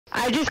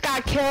I just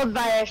got killed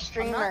by a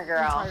streamer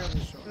girl,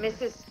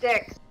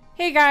 MRSSSTIX.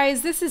 Hey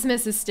guys, this is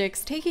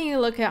MRSSSTIX taking a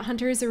look at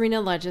Hunters Arena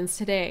Legends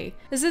today.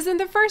 This isn't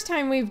the first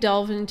time we've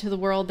delved into the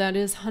world that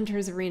is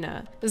Hunters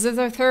Arena. This is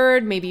our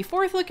third, maybe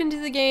fourth look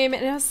into the game,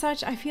 and as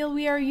such, I feel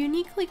we are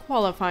uniquely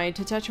qualified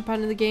to touch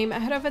upon the game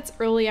ahead of its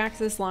early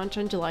access launch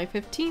on July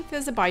 15th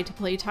as a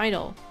buy-to-play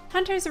title.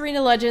 Hunters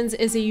Arena Legends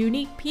is a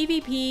unique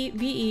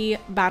PvP/VE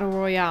battle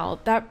royale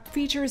that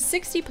features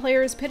 60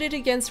 players pitted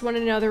against one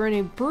another in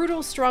a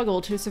brutal struggle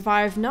to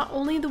survive not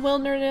only the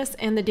wilderness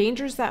and the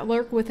dangers that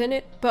lurk within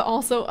it, but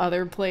also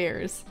other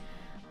players.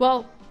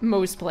 Well,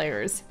 most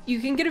players. You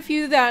can get a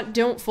few that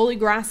don't fully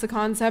grasp the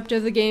concept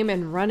of the game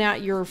and run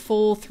at your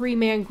full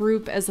 3-man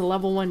group as a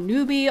level 1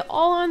 newbie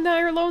all on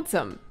their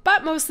lonesome,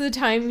 but most of the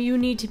time you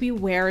need to be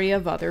wary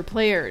of other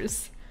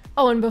players.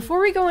 Oh, and before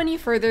we go any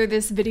further,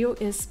 this video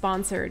is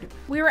sponsored.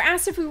 We were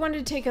asked if we wanted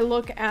to take a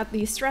look at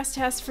the stress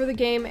test for the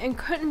game and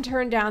couldn't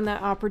turn down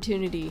that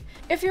opportunity.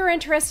 If you're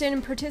interested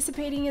in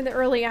participating in the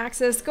early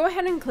access, go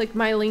ahead and click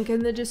my link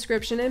in the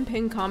description and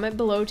pin comment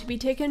below to be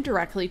taken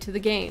directly to the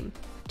game.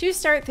 To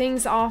start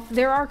things off,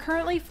 there are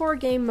currently 4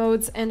 game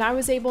modes and I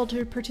was able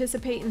to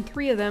participate in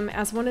 3 of them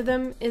as one of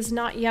them is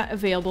not yet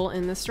available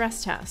in the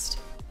stress test.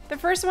 The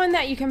first one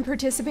that you can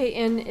participate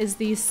in is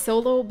the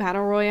Solo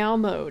Battle Royale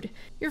mode.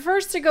 You're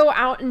first to go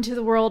out into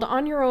the world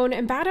on your own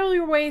and battle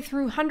your way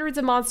through hundreds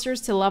of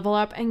monsters to level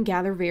up and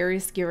gather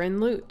various gear and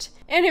loot.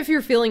 And if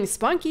you're feeling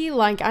spunky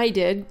like I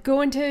did,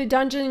 go into a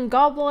dungeon and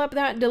gobble up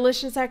that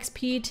delicious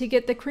XP to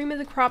get the cream of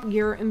the crop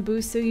gear and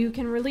boost so you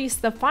can release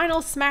the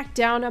final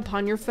smackdown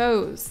upon your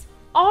foes.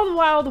 All the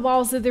while, the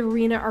walls of the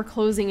arena are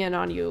closing in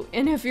on you,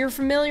 and if you're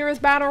familiar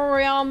with Battle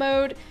Royale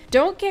mode,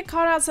 don't get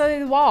caught outside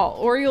the wall,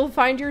 or you'll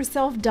find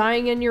yourself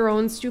dying in your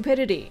own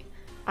stupidity.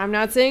 I'm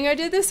not saying I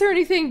did this or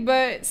anything,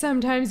 but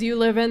sometimes you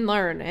live and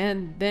learn,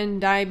 and then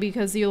die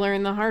because you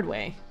learn the hard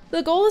way.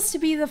 The goal is to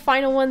be the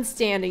final one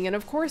standing, and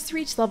of course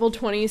reach level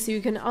 20 so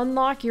you can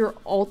unlock your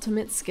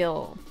ultimate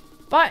skill.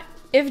 But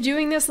if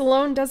doing this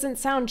alone doesn't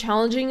sound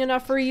challenging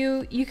enough for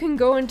you, you can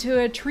go into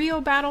a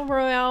trio battle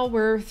royale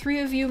where 3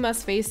 of you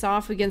must face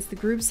off against the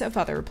groups of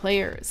other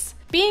players.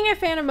 Being a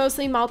fan of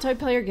mostly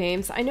multiplayer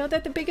games, I know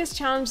that the biggest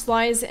challenge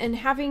lies in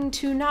having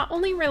to not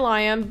only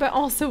rely on, but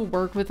also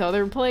work with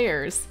other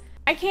players.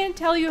 I can't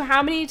tell you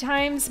how many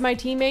times my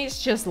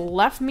teammates just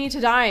left me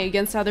to die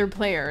against other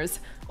players,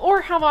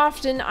 or how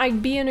often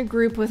I'd be in a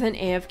group with an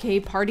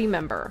AFK party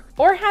member,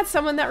 or had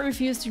someone that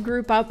refused to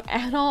group up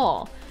at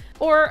all,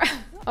 or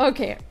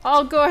okay,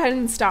 I'll go ahead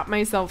and stop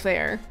myself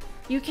there.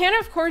 You can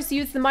of course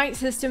use the mic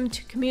system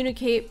to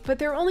communicate, but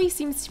there only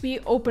seems to be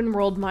open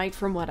world mic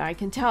from what I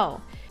can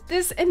tell.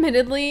 This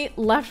admittedly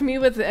left me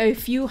with a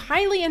few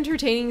highly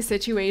entertaining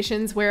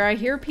situations where I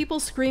hear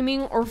people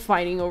screaming or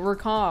fighting over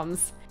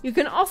comms. You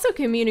can also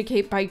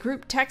communicate by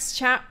group text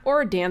chat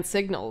or dance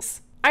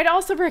signals. I'd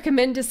also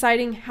recommend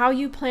deciding how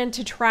you plan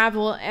to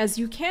travel, as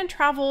you can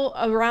travel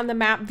around the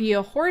map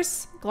via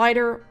horse,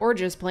 glider, or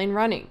just plain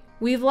running.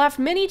 We've left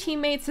many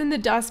teammates in the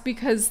dust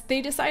because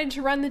they decided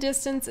to run the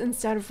distance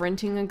instead of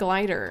renting a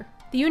glider.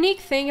 The unique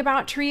thing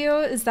about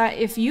Trio is that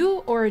if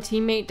you or a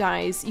teammate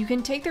dies, you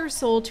can take their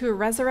soul to a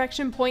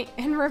resurrection point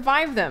and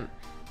revive them,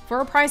 for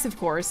a price of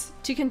course,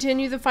 to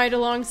continue the fight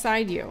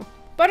alongside you.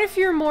 But if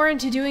you're more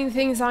into doing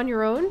things on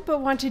your own, but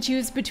want to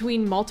choose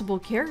between multiple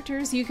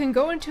characters, you can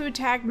go into a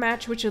tag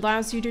match which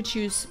allows you to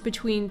choose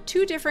between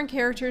 2 different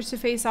characters to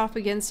face off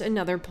against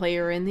another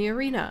player in the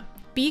arena.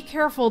 Be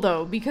careful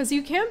though, because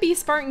you can be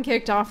Spartan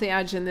kicked off the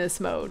edge in this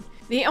mode.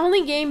 The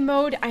only game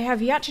mode I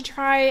have yet to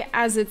try,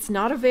 as it's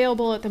not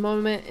available at the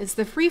moment, is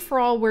the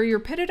free-for-all where you're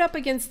pitted up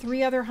against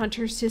 3 other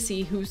hunters to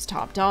see who's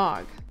top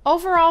dog.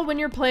 Overall, when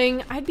you're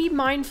playing, I'd be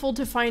mindful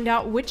to find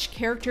out which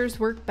characters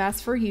work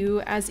best for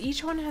you, as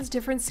each one has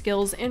different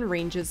skills and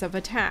ranges of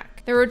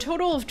attack. There are a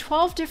total of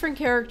 12 different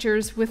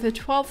characters, with a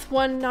 12th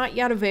one not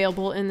yet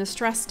available in the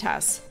stress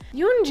test.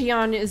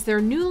 Yoon is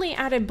their newly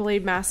added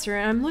Blade Master,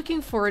 and I'm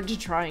looking forward to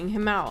trying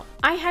him out.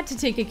 I had to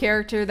take a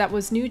character that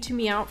was new to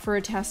me out for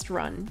a test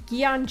run,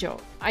 Gyeonjo.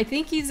 I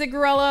think he's a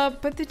gorilla,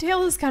 but the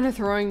tail is kind of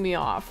throwing me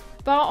off.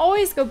 But I'll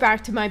always go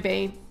back to my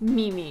bae,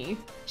 Mimi.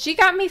 She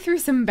got me through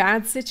some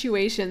bad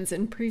situations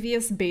in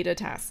previous beta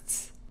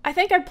tests. I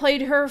think I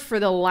played her for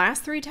the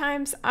last 3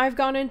 times I've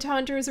gone into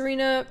Hunters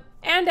Arena,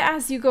 and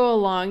as you go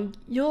along,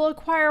 you'll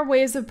acquire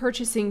ways of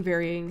purchasing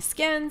varying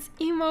skins,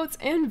 emotes,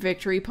 and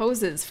victory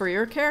poses for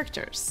your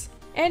characters.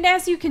 And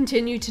as you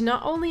continue to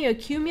not only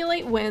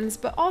accumulate wins,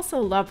 but also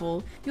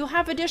level, you'll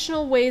have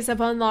additional ways of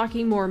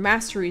unlocking more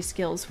mastery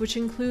skills, which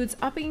includes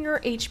upping your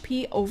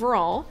HP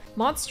overall,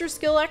 monster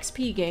skill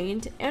XP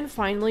gained, and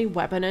finally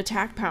weapon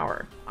attack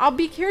power. I'll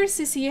be curious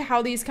to see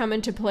how these come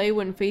into play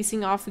when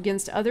facing off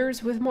against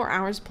others with more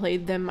hours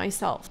played than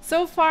myself.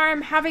 So far,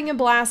 I'm having a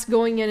blast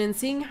going in and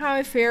seeing how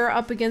I fare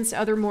up against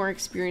other more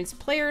experienced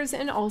players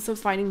and also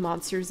fighting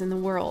monsters in the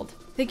world.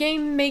 The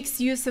game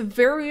makes use of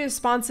very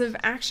responsive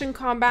action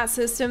combat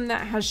system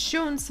that has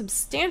shown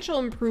substantial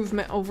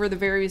improvement over the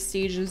various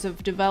stages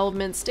of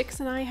development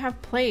STIX and I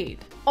have played.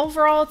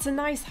 Overall, it's a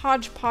nice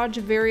hodgepodge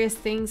of various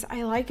things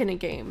I like in a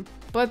game,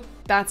 but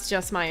that's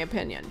just my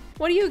opinion.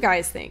 What do you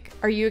guys think?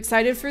 Are you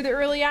excited for the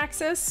early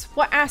access?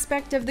 What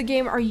aspect of the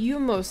game are you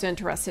most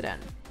interested in?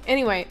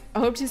 Anyway, I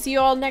hope to see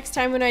you all next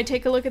time when I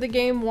take a look at the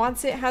game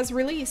once it has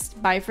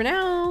released. Bye for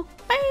now.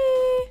 Bye!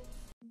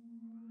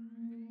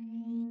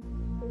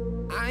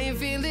 I ain't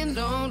feeling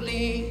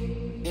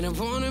lonely, and I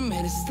wanna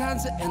admit it's time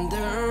to end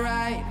the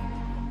ride.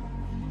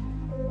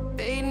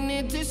 Fading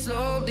it too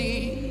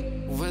slowly,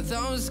 were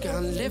those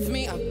gonna lift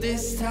me up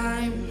this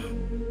time?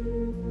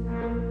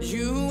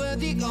 You were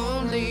the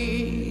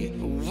only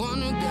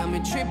one who got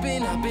me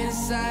tripping up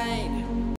inside.